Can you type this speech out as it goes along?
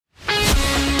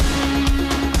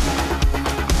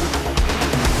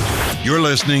You're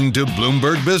listening to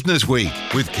Bloomberg Business Week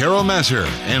with Carol Massar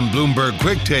and Bloomberg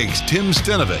Quick Takes Tim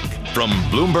Stenovec from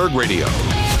Bloomberg Radio.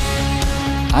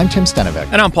 I'm Tim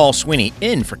Stenovec. And I'm Paul Sweeney,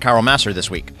 in for Carol Massar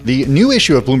this week. The new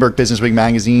issue of Bloomberg Business Week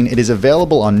magazine, it is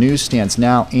available on newsstands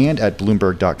now and at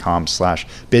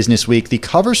Bloomberg.com/businessweek. The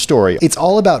cover story, it's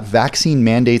all about vaccine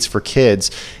mandates for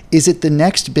kids. Is it the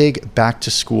next big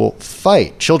back-to-school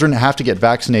fight? Children have to get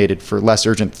vaccinated for less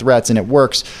urgent threats, and it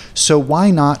works. So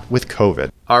why not with COVID?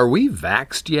 Are we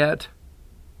vaxxed yet?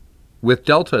 With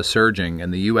Delta surging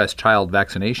and the U.S. child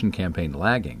vaccination campaign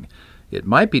lagging, it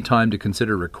might be time to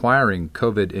consider requiring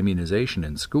COVID immunization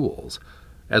in schools,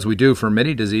 as we do for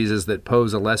many diseases that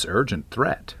pose a less urgent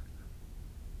threat.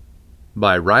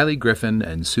 By Riley Griffin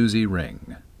and Susie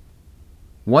Ring.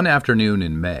 One afternoon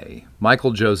in May,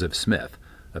 Michael Joseph Smith,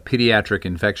 a pediatric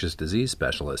infectious disease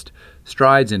specialist,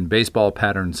 strides in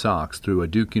baseball-patterned socks through a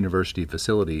Duke University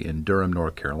facility in Durham,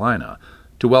 North Carolina,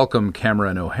 to welcome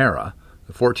Cameron O'Hara,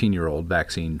 a 14-year-old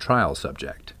vaccine trial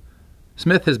subject.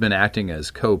 Smith has been acting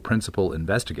as co-principal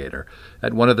investigator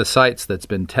at one of the sites that's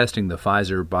been testing the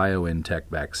Pfizer-BioNTech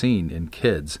vaccine in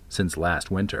kids since last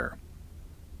winter.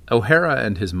 O'Hara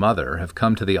and his mother have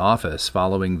come to the office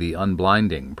following the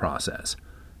unblinding process,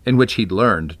 in which he'd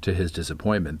learned, to his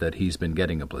disappointment, that he's been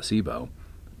getting a placebo,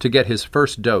 to get his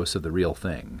first dose of the real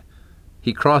thing.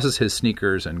 He crosses his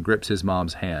sneakers and grips his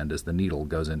mom's hand as the needle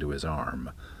goes into his arm.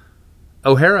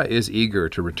 O'Hara is eager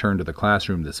to return to the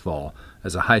classroom this fall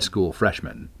as a high school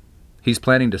freshman. He's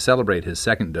planning to celebrate his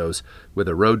second dose with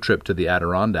a road trip to the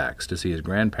Adirondacks to see his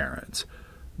grandparents.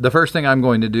 "The first thing I'm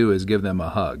going to do is give them a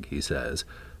hug," he says,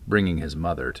 bringing his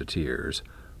mother to tears.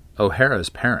 O'Hara's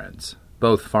parents,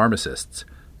 both pharmacists,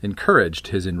 encouraged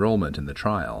his enrollment in the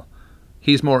trial.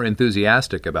 He's more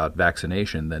enthusiastic about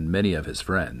vaccination than many of his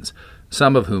friends,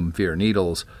 some of whom fear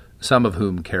needles, some of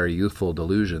whom carry youthful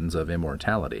delusions of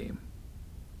immortality.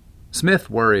 Smith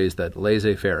worries that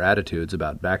laissez-faire attitudes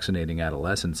about vaccinating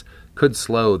adolescents could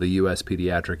slow the U.S.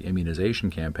 pediatric immunization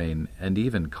campaign and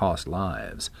even cost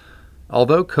lives.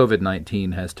 Although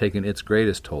COVID-19 has taken its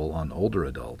greatest toll on older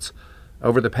adults,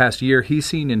 over the past year he's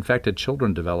seen infected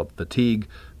children develop fatigue,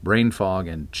 brain fog,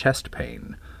 and chest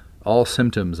pain, all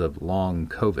symptoms of long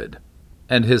COVID.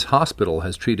 And his hospital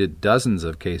has treated dozens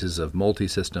of cases of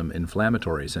multisystem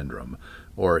inflammatory syndrome,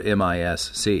 or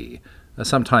MIS-C, a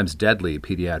sometimes deadly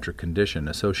pediatric condition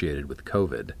associated with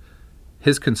COVID.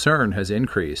 His concern has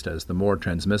increased as the more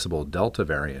transmissible Delta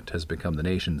variant has become the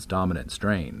nation's dominant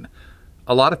strain.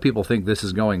 "A lot of people think this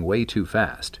is going way too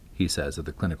fast," he says of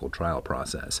the clinical trial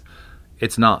process.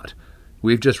 "It's not.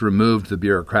 We've just removed the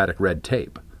bureaucratic red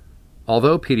tape."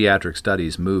 Although pediatric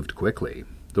studies moved quickly,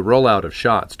 the rollout of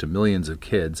shots to millions of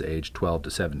kids aged 12 to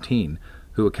 17,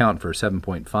 who account for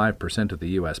 7.5% of the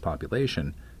U.S.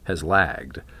 population, has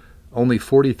lagged. Only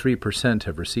 43%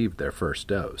 have received their first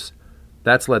dose.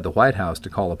 That's led the White House to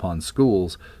call upon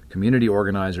schools, community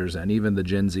organizers, and even the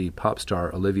Gen Z pop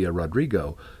star Olivia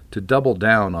Rodrigo to double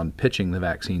down on pitching the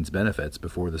vaccine's benefits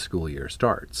before the school year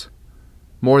starts.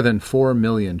 More than 4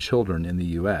 million children in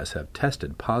the U.S. have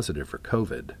tested positive for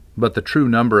COVID, but the true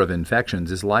number of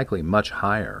infections is likely much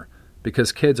higher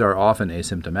because kids are often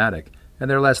asymptomatic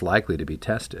and they're less likely to be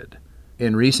tested.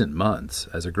 In recent months,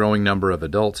 as a growing number of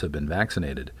adults have been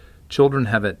vaccinated, children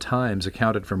have at times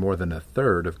accounted for more than a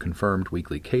third of confirmed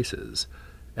weekly cases.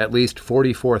 At least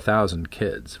 44,000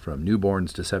 kids, from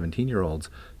newborns to 17-year-olds,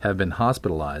 have been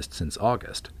hospitalized since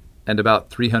August, and about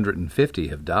 350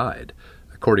 have died,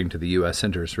 according to the U.S.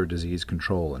 Centers for Disease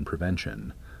Control and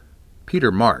Prevention.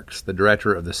 Peter Marks, the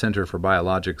director of the Center for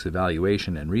Biologics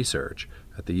Evaluation and Research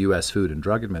at the U.S. Food and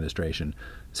Drug Administration,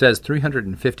 says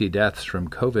 350 deaths from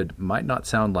COVID might not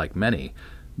sound like many,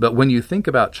 but when you think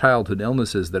about childhood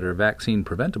illnesses that are vaccine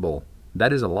preventable,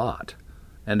 that is a lot.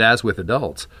 And as with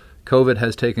adults, COVID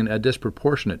has taken a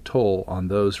disproportionate toll on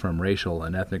those from racial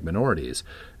and ethnic minorities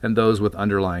and those with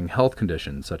underlying health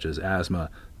conditions such as asthma,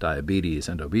 diabetes,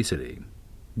 and obesity.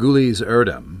 Guliz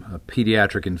Erdem, a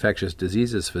pediatric infectious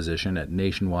diseases physician at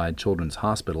Nationwide Children's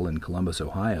Hospital in Columbus,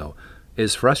 Ohio,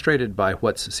 is frustrated by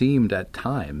what's seemed at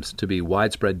times to be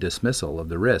widespread dismissal of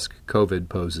the risk COVID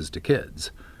poses to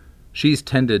kids. She's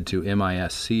tended to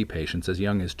MIS-C patients as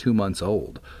young as 2 months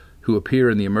old, who appear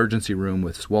in the emergency room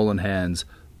with swollen hands,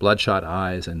 bloodshot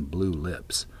eyes, and blue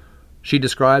lips. She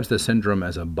describes the syndrome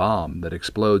as a bomb that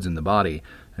explodes in the body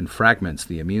and fragments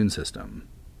the immune system.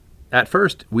 "At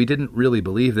first, we didn't really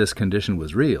believe this condition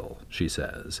was real," she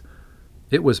says.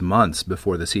 It was months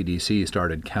before the CDC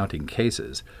started counting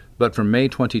cases, but from May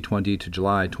 2020 to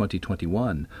July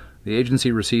 2021, the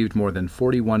agency received more than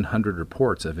 4,100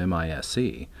 reports of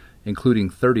MIS-C, including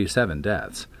 37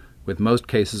 deaths, with most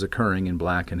cases occurring in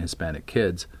Black and Hispanic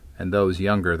kids and those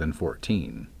younger than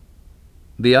 14.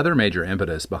 The other major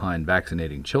impetus behind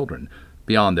vaccinating children,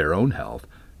 beyond their own health,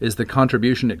 is the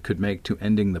contribution it could make to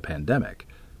ending the pandemic.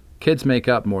 Kids make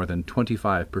up more than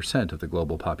 25% of the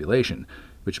global population,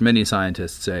 which many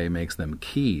scientists say makes them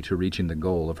key to reaching the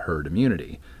goal of herd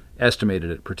immunity, estimated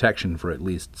at protection for at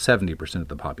least 70% of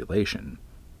the population.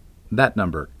 That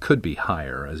number could be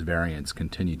higher as variants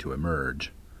continue to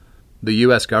emerge. The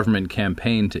U.S. government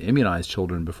campaign to immunize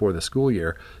children before the school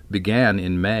year began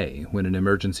in May when an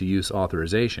emergency use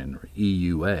authorization, or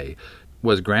EUA,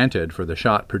 was granted for the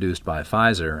shot produced by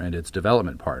Pfizer and its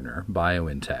development partner,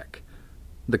 BioNTech.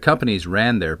 The companies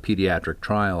ran their pediatric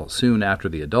trial soon after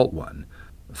the adult one,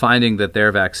 finding that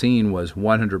their vaccine was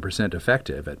 100%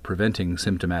 effective at preventing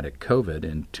symptomatic COVID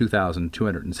in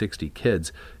 2,260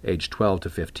 kids aged 12 to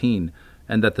 15,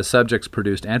 and that the subjects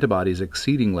produced antibodies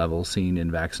exceeding levels seen in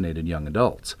vaccinated young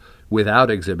adults, without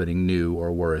exhibiting new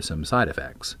or worrisome side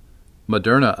effects.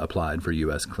 Moderna applied for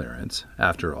U.S. clearance,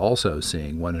 after also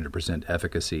seeing 100%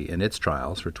 efficacy in its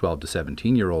trials for 12 to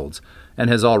 17-year-olds, and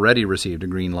has already received a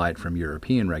green light from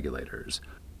European regulators.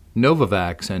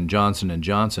 Novavax and Johnson &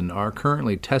 Johnson are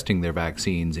currently testing their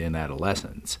vaccines in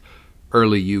adolescents.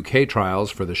 Early UK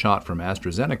trials for the shot from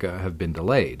AstraZeneca have been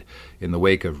delayed in the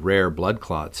wake of rare blood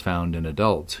clots found in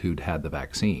adults who'd had the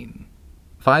vaccine.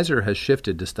 Pfizer has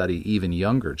shifted to study even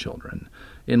younger children,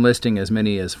 enlisting as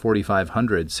many as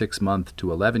 4,500 6-month to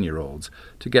 11-year-olds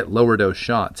to get lower-dose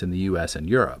shots in the U.S. and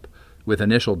Europe, with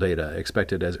initial data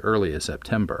expected as early as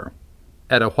September.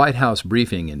 At a White House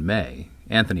briefing in May,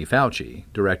 Anthony Fauci,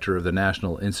 director of the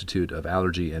National Institute of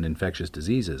Allergy and Infectious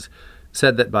Diseases,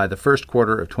 said that by the first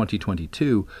quarter of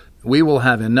 2022, we will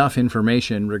have enough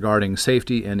information regarding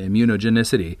safety and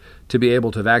immunogenicity to be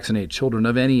able to vaccinate children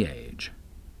of any age.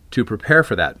 To prepare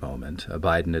for that moment, a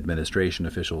Biden administration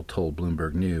official told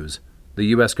Bloomberg News, the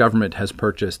U.S. government has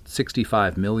purchased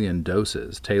 65 million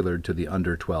doses tailored to the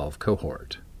under 12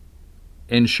 cohort.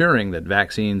 Ensuring that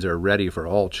vaccines are ready for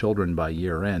all children by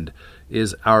year-end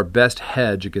is our best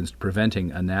hedge against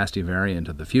preventing a nasty variant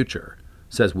of the future,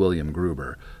 says William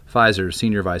Gruber, Pfizer's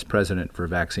Senior Vice President for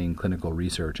Vaccine Clinical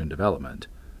Research and Development.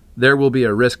 There will be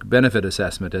a risk-benefit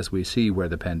assessment as we see where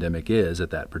the pandemic is at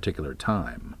that particular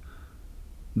time.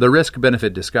 The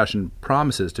risk-benefit discussion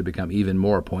promises to become even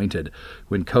more pointed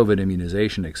when COVID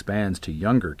immunization expands to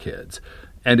younger kids,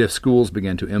 and if schools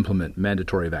begin to implement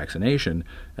mandatory vaccination,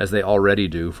 as they already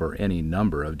do for any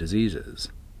number of diseases.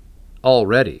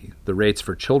 Already, the rates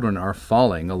for children are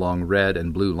falling along red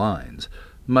and blue lines,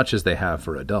 much as they have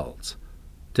for adults.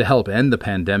 To help end the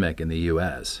pandemic in the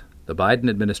U.S., the Biden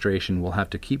administration will have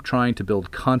to keep trying to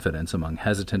build confidence among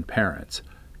hesitant parents,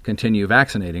 continue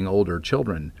vaccinating older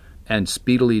children, and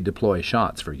speedily deploy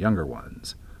shots for younger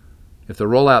ones. If the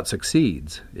rollout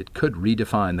succeeds, it could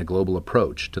redefine the global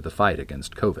approach to the fight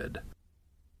against COVID.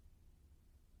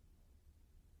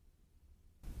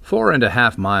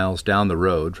 4.5 miles down the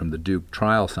road from the Duke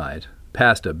trial site,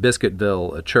 past a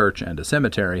Biscuitville, a church, and a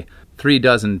cemetery,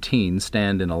 36 teens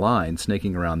stand in a line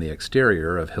snaking around the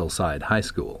exterior of Hillside High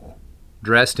School.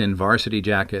 Dressed in varsity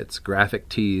jackets, graphic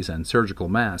tees, and surgical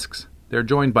masks, they're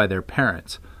joined by their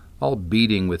parents, all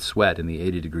beading with sweat in the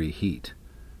 80-degree heat.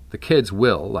 The kids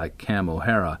will, like Cam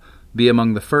O'Hara, be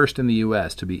among the first in the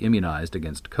U.S. to be immunized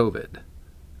against COVID.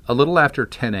 A little after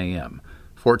 10 a.m.,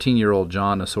 14-year-old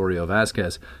John Osorio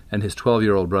Vasquez and his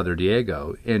 12-year-old brother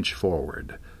Diego inch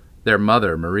forward. Their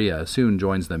mother, Maria, soon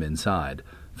joins them inside,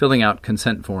 filling out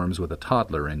consent forms with a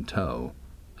toddler in tow.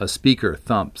 A speaker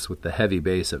thumps with the heavy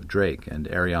bass of Drake and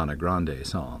Ariana Grande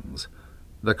songs.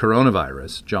 The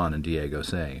coronavirus, John and Diego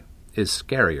say, is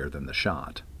scarier than the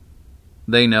shot.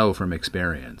 They know from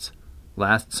experience.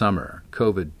 Last summer,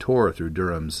 COVID tore through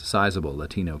Durham's sizable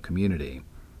Latino community.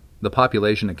 The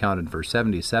population accounted for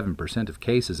 77% of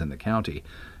cases in the county,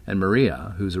 and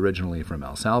Maria, who's originally from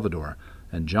El Salvador,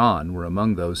 and John were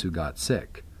among those who got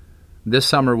sick. This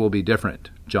summer will be different,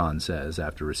 John says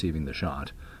after receiving the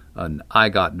shot, an "I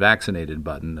got vaccinated"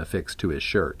 button affixed to his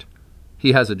shirt.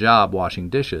 He has a job washing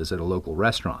dishes at a local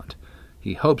restaurant.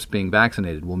 He hopes being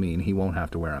vaccinated will mean he won't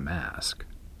have to wear a mask.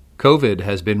 COVID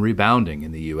has been rebounding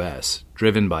in the U.S.,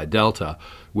 driven by Delta,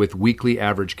 with weekly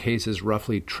average cases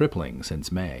roughly tripling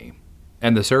since May.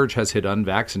 And the surge has hit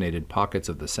unvaccinated pockets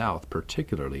of the South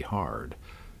particularly hard.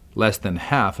 Less than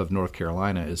half of North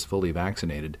Carolina is fully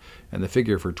vaccinated, and the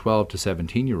figure for 12 to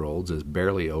 17-year-olds is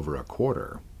barely over a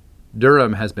quarter.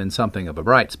 Durham has been something of a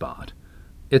bright spot.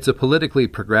 It's a politically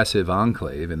progressive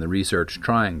enclave in the Research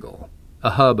Triangle,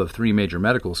 a hub of 3 major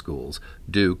medical schools,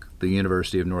 Duke, the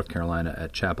University of North Carolina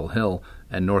at Chapel Hill,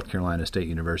 and North Carolina State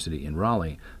University in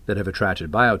Raleigh that have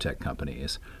attracted biotech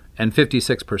companies, and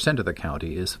 56% of the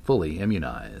county is fully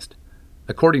immunized.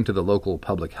 According to the local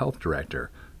public health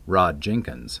director, Rod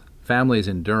Jenkins, families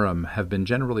in Durham have been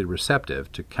generally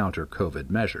receptive to counter COVID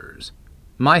measures.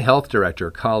 My health director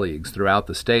colleagues throughout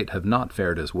the state have not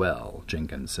fared as well,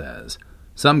 Jenkins says.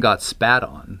 Some got spat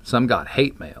on, some got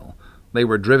hate mail. They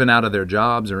were driven out of their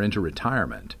jobs or into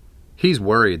retirement. He's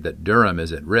worried that Durham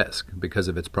is at risk because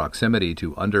of its proximity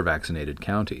to under-vaccinated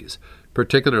counties,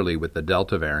 particularly with the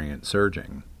Delta variant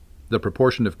surging. The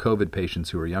proportion of COVID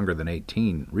patients who are younger than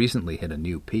 18 recently hit a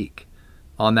new peak.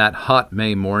 On that hot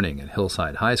May morning at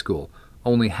Hillside High School,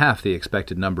 only half the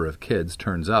expected number of kids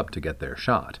turns up to get their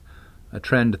shot, a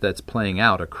trend that's playing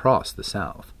out across the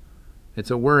South.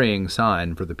 It's a worrying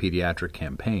sign for the pediatric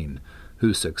campaign,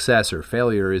 whose success or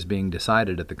failure is being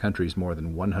decided at the country's more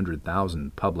than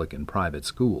 100,000 public and private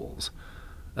schools.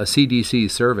 A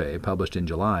CDC survey published in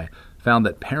July found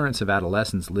that parents of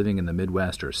adolescents living in the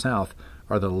Midwest or South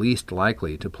are the least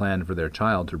likely to plan for their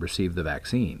child to receive the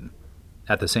vaccine.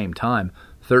 At the same time,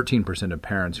 13% of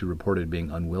parents who reported being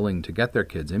unwilling to get their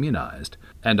kids immunized,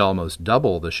 and almost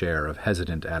double the share of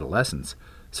hesitant adolescents,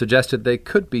 suggested they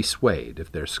could be swayed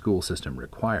if their school system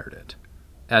required it.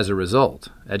 As a result,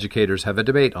 educators have a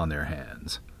debate on their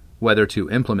hands, whether to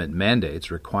implement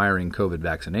mandates requiring COVID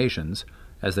vaccinations,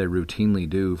 as they routinely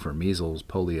do for measles,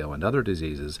 polio, and other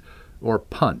diseases, or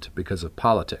punt because of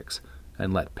politics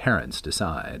and let parents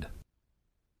decide.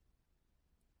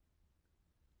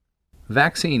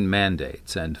 Vaccine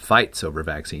mandates and fights over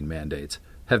vaccine mandates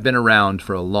have been around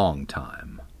for a long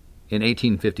time. In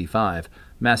 1855,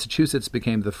 Massachusetts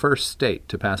became the first state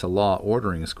to pass a law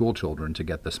ordering schoolchildren to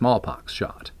get the smallpox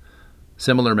shot.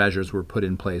 Similar measures were put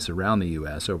in place around the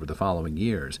U.S. over the following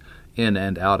years, in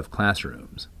and out of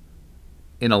classrooms.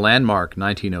 In a landmark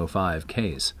 1905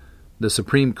 case, the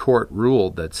Supreme Court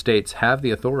ruled that states have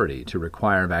the authority to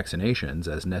require vaccinations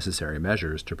as necessary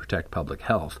measures to protect public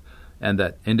health, and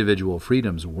that individual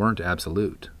freedoms weren't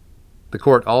absolute. The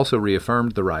court also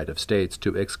reaffirmed the right of states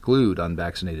to exclude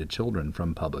unvaccinated children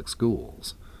from public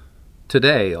schools.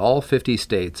 Today, all 50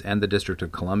 states and the District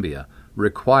of Columbia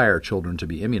require children to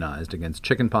be immunized against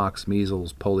chickenpox,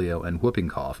 measles, polio, and whooping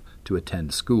cough to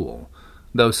attend school,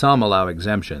 though some allow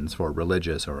exemptions for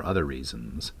religious or other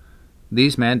reasons.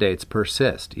 These mandates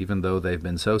persist even though they've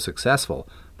been so successful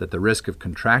that the risk of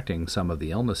contracting some of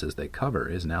the illnesses they cover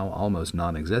is now almost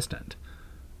non-existent.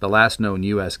 The last known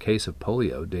U.S. case of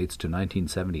polio dates to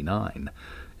 1979,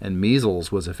 and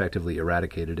measles was effectively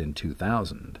eradicated in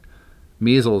 2000.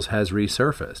 Measles has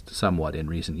resurfaced somewhat in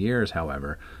recent years,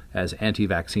 however, as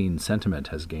anti-vaccine sentiment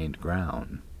has gained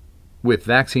ground. With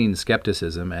vaccine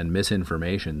skepticism and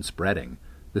misinformation spreading,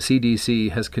 the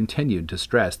CDC has continued to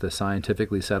stress the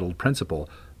scientifically settled principle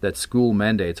that school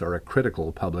mandates are a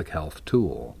critical public health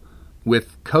tool.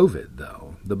 With COVID,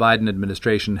 though, the Biden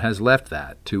administration has left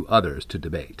that to others to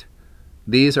debate.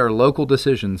 These are local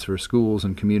decisions for schools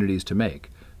and communities to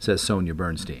make, says Sonia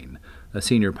Bernstein, a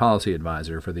senior policy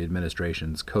advisor for the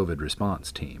administration's COVID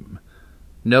response team.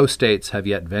 No states have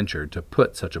yet ventured to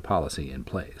put such a policy in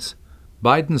place.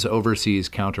 Biden's overseas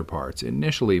counterparts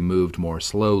initially moved more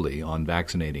slowly on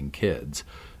vaccinating kids.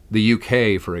 The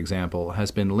UK, for example,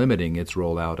 has been limiting its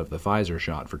rollout of the Pfizer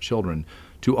shot for children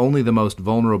to only the most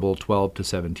vulnerable 12 to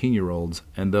 17-year-olds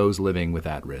and those living with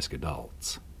at-risk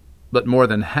adults. But more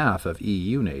than half of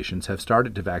EU nations have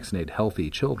started to vaccinate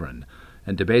healthy children,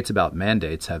 and debates about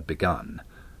mandates have begun.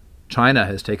 China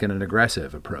has taken an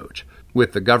aggressive approach,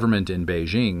 with the government in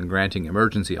Beijing granting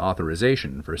emergency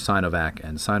authorization for Sinovac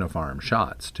and Sinopharm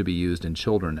shots to be used in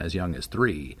children as young as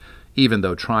 3, even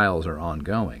though trials are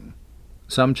ongoing.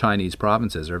 Some Chinese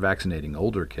provinces are vaccinating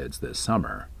older kids this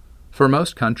summer. For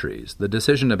most countries, the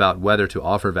decision about whether to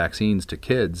offer vaccines to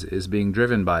kids is being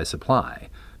driven by supply,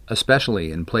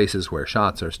 especially in places where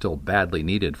shots are still badly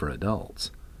needed for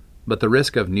adults. But the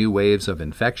risk of new waves of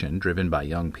infection driven by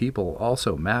young people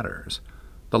also matters.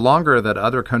 The longer that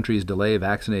other countries delay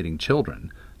vaccinating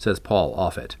children, says Paul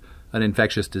Offit, an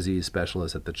infectious disease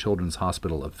specialist at the Children's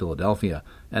Hospital of Philadelphia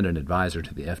and an advisor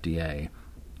to the FDA,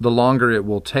 the longer it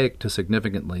will take to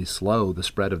significantly slow the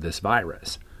spread of this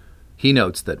virus. He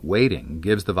notes that waiting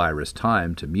gives the virus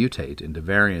time to mutate into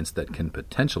variants that can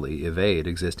potentially evade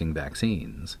existing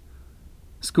vaccines.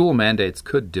 School mandates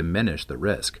could diminish the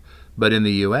risk, but in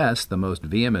the U.S., the most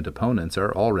vehement opponents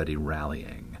are already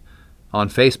rallying. On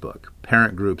Facebook,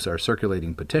 parent groups are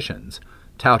circulating petitions,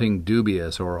 touting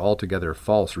dubious or altogether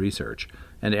false research,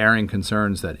 and airing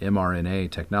concerns that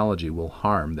mRNA technology will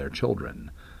harm their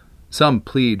children. Some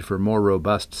plead for more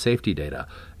robust safety data,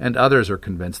 and others are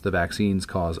convinced the vaccines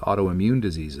cause autoimmune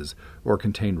diseases or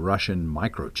contain Russian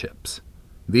microchips.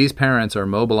 These parents are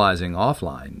mobilizing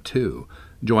offline, too,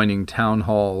 joining town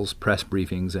halls, press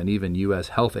briefings, and even U.S.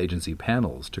 health agency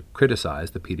panels to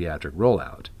criticize the pediatric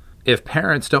rollout. If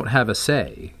parents don't have a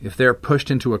say, if they're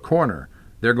pushed into a corner,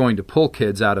 they're going to pull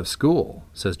kids out of school,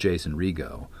 says Jason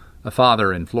Rigo, a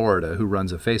father in Florida who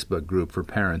runs a Facebook group for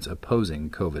parents opposing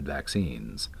COVID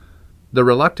vaccines. The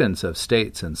reluctance of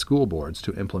states and school boards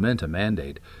to implement a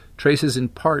mandate traces in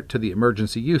part to the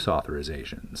emergency use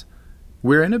authorizations.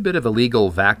 We're in a bit of a legal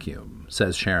vacuum,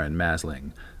 says Sharon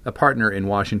Masling, a partner in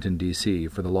Washington, D.C.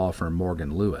 for the law firm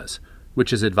Morgan Lewis,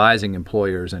 which is advising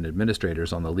employers and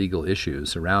administrators on the legal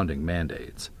issues surrounding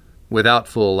mandates. Without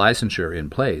full licensure in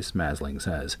place, Masling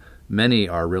says, many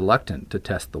are reluctant to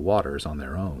test the waters on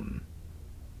their own.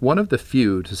 One of the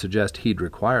few to suggest he'd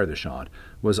require the shot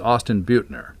was Austin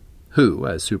Buettner, who,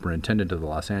 as superintendent of the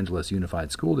Los Angeles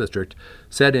Unified School District,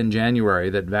 said in January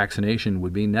that vaccination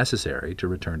would be necessary to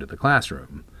return to the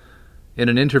classroom. In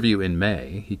an interview in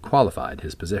May, he qualified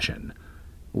his position.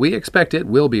 "We expect it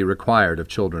will be required of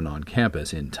children on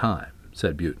campus in time,"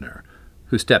 said Buettner,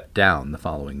 who stepped down the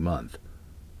following month.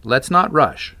 "Let's not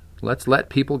rush. Let's let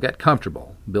people get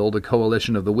comfortable, build a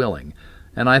coalition of the willing,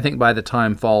 and I think by the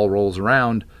time fall rolls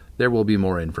around, there will be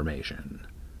more information."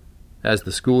 As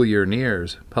the school year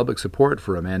nears, public support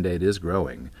for a mandate is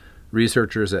growing.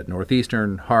 Researchers at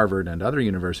Northeastern, Harvard, and other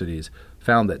universities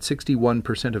found that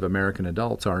 61% of American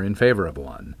adults are in favor of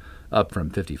one, up from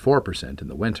 54% in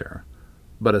the winter.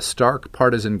 But a stark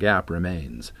partisan gap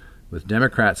remains, with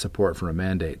Democrat support for a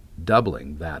mandate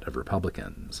doubling that of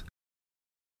Republicans.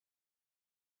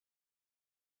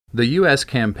 The U.S.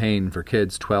 campaign for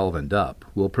kids 12 and up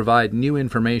will provide new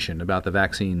information about the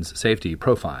vaccine's safety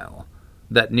profile.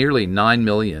 That nearly 9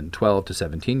 million 12 to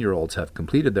 17-year-olds have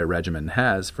completed their regimen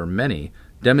has, for many,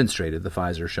 demonstrated the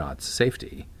Pfizer shot's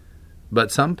safety.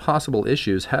 But some possible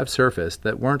issues have surfaced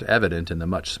that weren't evident in the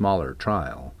much smaller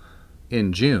trial.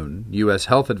 In June, U.S.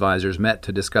 health advisors met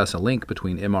to discuss a link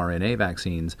between mRNA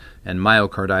vaccines and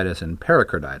myocarditis and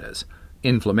pericarditis,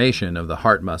 inflammation of the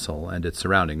heart muscle and its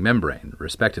surrounding membrane,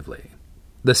 respectively.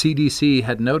 The CDC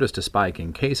had noticed a spike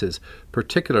in cases,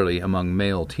 particularly among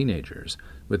male teenagers,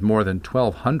 with more than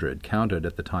 1,200 counted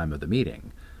at the time of the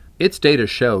meeting. Its data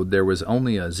showed there was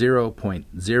only a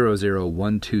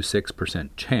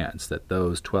 0.00126% chance that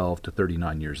those 12 to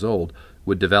 39 years old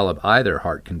would develop either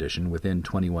heart condition within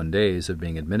 21 days of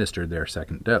being administered their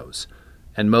second dose,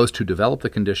 and most who develop the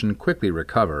condition quickly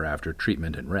recover after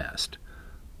treatment and rest.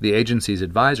 The agency's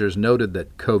advisors noted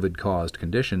that COVID-caused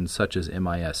conditions such as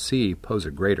MIS-C pose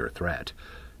a greater threat,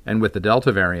 and with the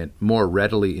Delta variant more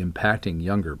readily impacting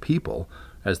younger people,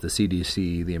 as the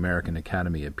CDC, the American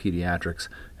Academy of Pediatrics,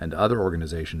 and other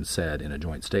organizations said in a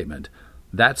joint statement,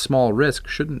 that small risk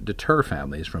shouldn't deter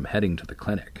families from heading to the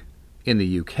clinic. In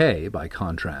the UK, by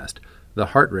contrast, the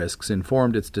heart risks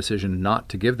informed its decision not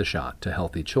to give the shot to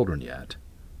healthy children yet.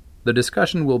 The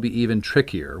discussion will be even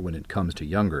trickier when it comes to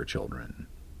younger children.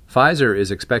 Pfizer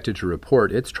is expected to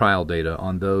report its trial data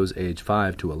on those age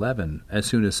 5 to 11 as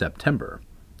soon as September,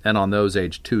 and on those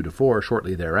age 2 to 4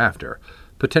 shortly thereafter,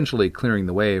 potentially clearing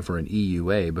the way for an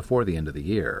EUA before the end of the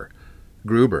year.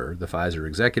 Gruber, the Pfizer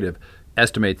executive,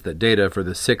 estimates that data for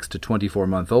the 6 to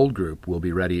 24-month-old group will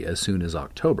be ready as soon as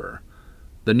October.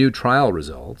 The new trial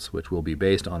results, which will be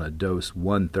based on a dose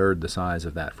 1/3 the size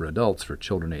of that for adults for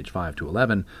children age 5 to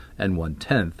 11 and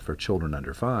 1/10 for children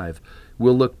under 5,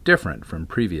 will look different from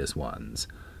previous ones.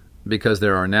 Because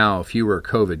there are now fewer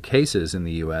COVID cases in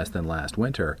the U.S. than last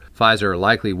winter, Pfizer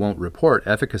likely won't report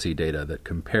efficacy data that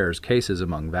compares cases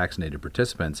among vaccinated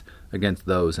participants against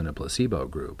those in a placebo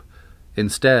group.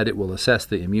 Instead, it will assess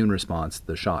the immune response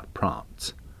the shot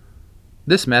prompts.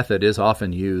 This method is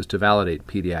often used to validate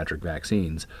pediatric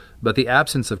vaccines, but the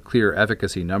absence of clear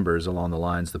efficacy numbers along the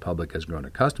lines the public has grown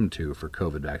accustomed to for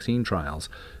COVID vaccine trials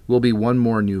will be one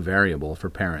more new variable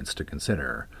for parents to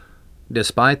consider.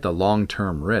 Despite the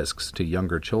long-term risks to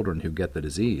younger children who get the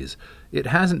disease, it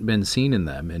hasn't been seen in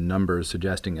them in numbers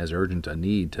suggesting as urgent a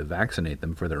need to vaccinate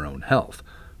them for their own health,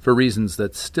 for reasons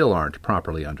that still aren't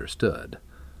properly understood.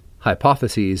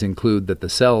 Hypotheses include that the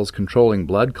cells controlling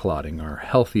blood clotting are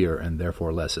healthier and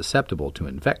therefore less susceptible to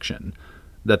infection,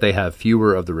 that they have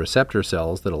fewer of the receptor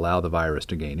cells that allow the virus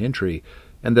to gain entry,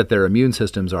 and that their immune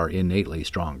systems are innately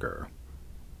stronger.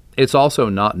 It's also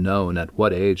not known at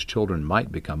what age children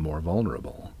might become more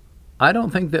vulnerable. I don't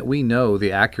think that we know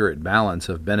the accurate balance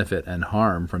of benefit and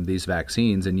harm from these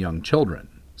vaccines in young children,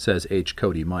 says H.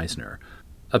 Cody Meissner,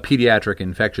 a pediatric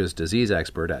infectious disease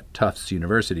expert at Tufts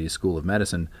University School of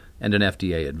Medicine and an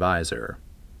FDA advisor.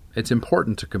 It's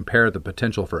important to compare the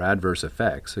potential for adverse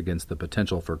effects against the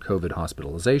potential for COVID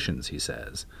hospitalizations, he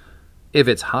says. If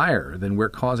it's higher, then we're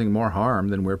causing more harm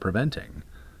than we're preventing.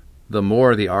 The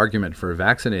more the argument for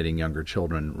vaccinating younger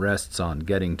children rests on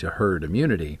getting to herd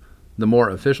immunity, the more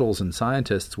officials and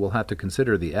scientists will have to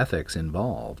consider the ethics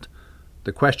involved.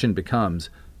 The question becomes,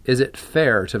 is it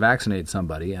fair to vaccinate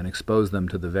somebody and expose them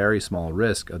to the very small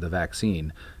risk of the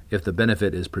vaccine if the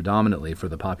benefit is predominantly for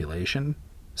the population?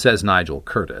 Says Nigel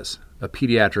Curtis, a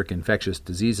pediatric infectious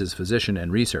diseases physician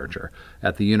and researcher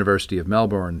at the University of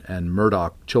Melbourne and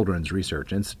Murdoch Children's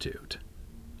Research Institute.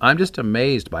 I'm just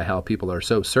amazed by how people are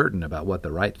so certain about what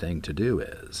the right thing to do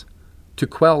is. To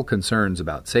quell concerns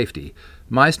about safety,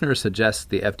 Meissner suggests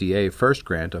the FDA first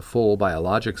grant a full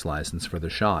biologics license for the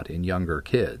shot in younger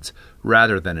kids,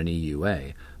 rather than an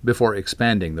EUA, before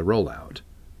expanding the rollout.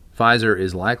 Pfizer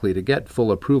is likely to get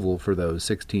full approval for those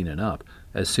 16 and up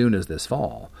as soon as this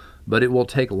fall, but it will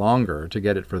take longer to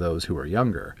get it for those who are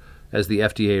younger, as the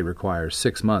FDA requires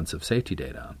 6 months of safety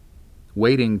data.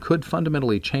 Waiting could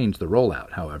fundamentally change the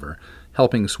rollout, however,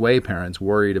 helping sway parents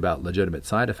worried about legitimate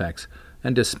side effects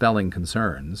and dispelling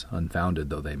concerns, unfounded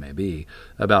though they may be,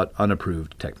 about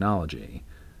unapproved technology.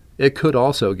 It could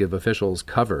also give officials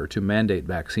cover to mandate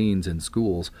vaccines in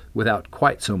schools without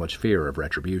quite so much fear of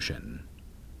retribution.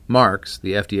 Marks,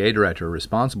 the FDA director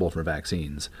responsible for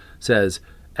vaccines, says,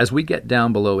 as we get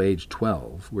down below age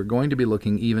 12, we're going to be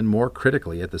looking even more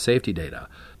critically at the safety data,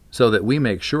 so that we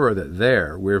make sure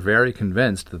that we're very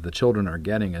convinced that the children are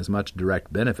getting as much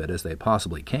direct benefit as they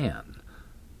possibly can.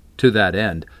 To that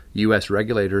end, U.S.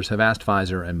 regulators have asked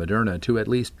Pfizer and Moderna to at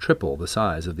least triple the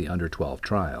size of the under-12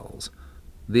 trials.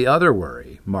 The other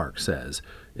worry, Mark says,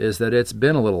 is that it's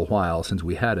been a little while since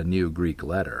we had a new Greek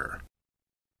letter.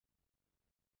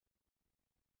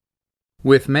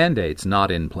 With mandates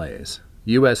not in place,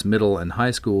 U.S. middle and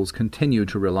high schools continue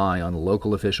to rely on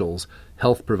local officials,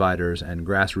 health providers, and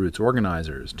grassroots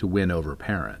organizers to win over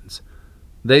parents.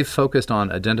 They've focused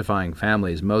on identifying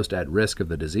families most at risk of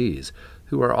the disease,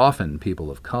 who are often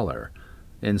people of color.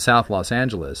 In South Los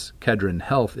Angeles, Kedron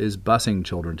Health is busing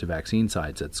children to vaccine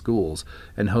sites at schools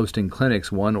and hosting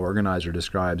clinics one organizer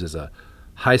describes as a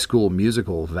high school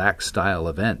musical vax-style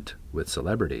event with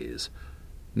celebrities.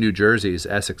 New Jersey's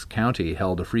Essex County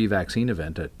held a free vaccine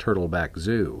event at Turtleback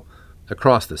Zoo.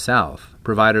 Across the South,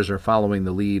 providers are following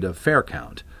the lead of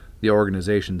FairCount, the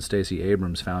organization Stacey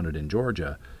Abrams founded in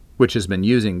Georgia, which has been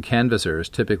using canvassers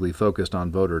typically focused on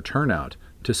voter turnout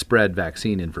to spread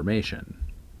vaccine information.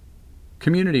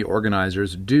 Community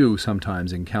organizers do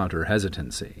sometimes encounter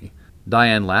hesitancy.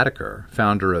 Diane Latiker,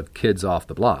 founder of Kids Off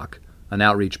the Block, an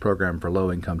outreach program for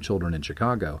low-income children in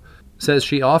Chicago, says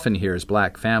she often hears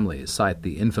black families cite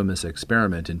the infamous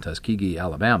experiment in Tuskegee,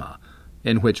 Alabama,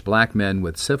 in which black men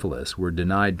with syphilis were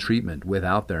denied treatment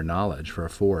without their knowledge for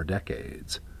 4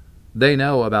 decades. They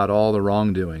know about all the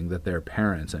wrongdoing that their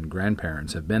parents and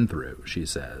grandparents have been through, she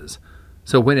says.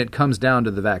 So when it comes down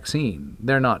to the vaccine,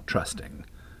 they're not trusting.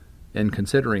 In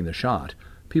considering the shot,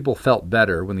 people felt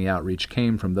better when the outreach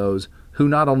came from those who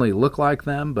not only look like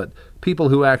them, but people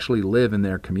who actually live in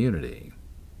their community.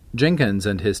 Jenkins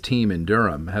and his team in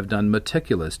Durham have done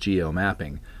meticulous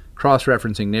geo-mapping,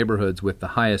 cross-referencing neighborhoods with the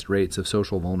highest rates of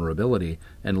social vulnerability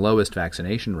and lowest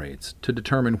vaccination rates to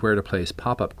determine where to place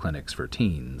pop-up clinics for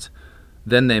teens.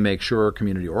 Then they make sure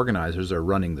community organizers are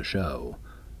running the show.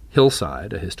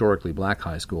 Hillside, a historically black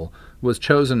high school, was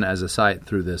chosen as a site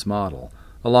through this model,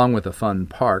 along with a fun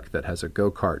park that has a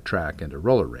go-kart track and a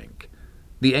roller rink.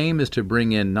 The aim is to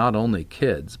bring in not only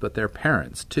kids, but their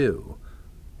parents, too.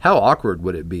 How awkward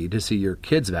would it be to see your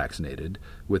kids vaccinated,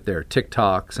 with their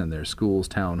TikToks and their school's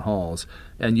town halls,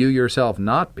 and you yourself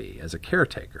not be as a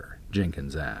caretaker?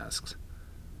 Jenkins asks.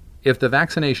 If the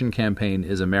vaccination campaign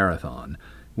is a marathon,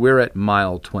 we're at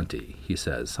mile 20, he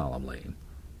says solemnly.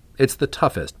 It's the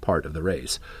toughest part of the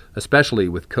race, especially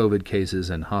with COVID cases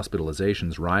and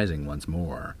hospitalizations rising once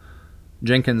more.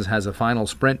 Jenkins has a final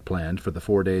sprint planned for the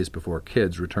 4 days before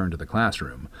kids return to the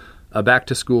classroom, a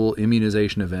back-to-school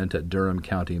immunization event at Durham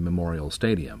County Memorial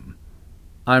Stadium.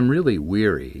 I'm really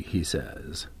weary, he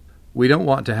says. We don't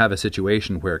want to have a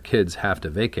situation where kids have to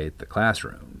vacate the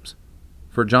classrooms.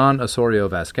 For John Osorio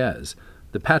Vasquez,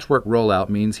 the patchwork rollout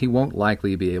means he won't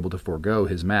likely be able to forego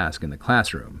his mask in the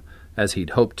classroom, as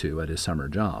he'd hoped to at his summer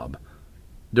job.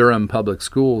 Durham public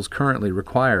schools currently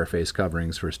require face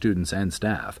coverings for students and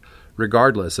staff,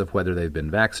 regardless of whether they've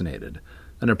been vaccinated,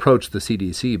 an approach the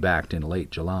CDC backed in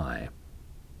late July.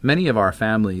 Many of our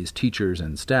families, teachers,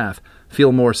 and staff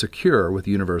feel more secure with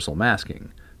universal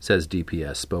masking, says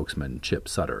DPS spokesman Chip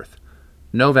Sutterth.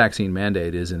 No vaccine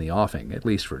mandate is in the offing, at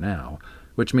least for now,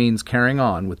 which means carrying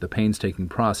on with the painstaking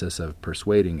process of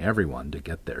persuading everyone to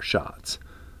get their shots.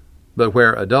 But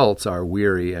where adults are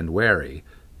weary and wary,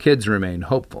 kids remain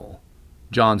hopeful.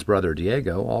 John's brother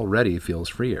Diego already feels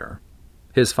freer.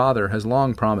 His father has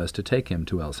long promised to take him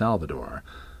to El Salvador.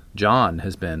 John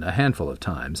has been a handful of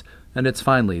times, and it's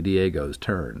finally Diego's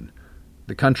turn.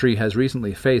 The country has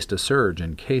recently faced a surge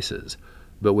in cases,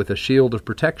 but with a shield of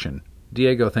protection,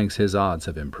 Diego thinks his odds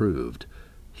have improved.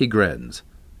 He grins.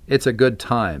 It's a good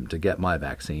time to get my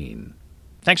vaccine.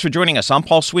 Thanks for joining us. I'm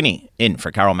Paul Sweeney, in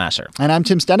for Carol Massar. And I'm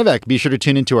Tim Stenovec. Be sure to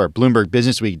tune into our Bloomberg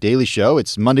Businessweek daily show.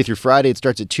 It's Monday through Friday. It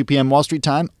starts at 2 p.m. Wall Street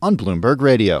time on Bloomberg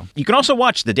Radio. You can also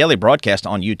watch the daily broadcast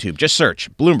on YouTube. Just search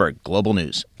Bloomberg Global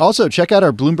News. Also, check out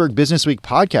our Bloomberg Businessweek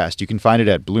podcast. You can find it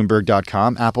at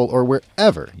Bloomberg.com, Apple, or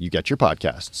wherever you get your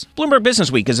podcasts. Bloomberg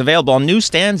Businessweek is available on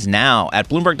newsstands now at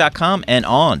Bloomberg.com and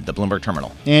on the Bloomberg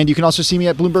Terminal. And you can also see me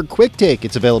at Bloomberg Quick Take.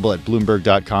 It's available at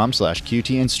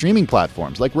Bloomberg.com/QT and streaming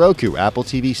platforms like Roku, Apple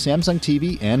TV, Samsung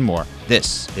TV, and more.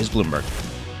 This is Bloomberg.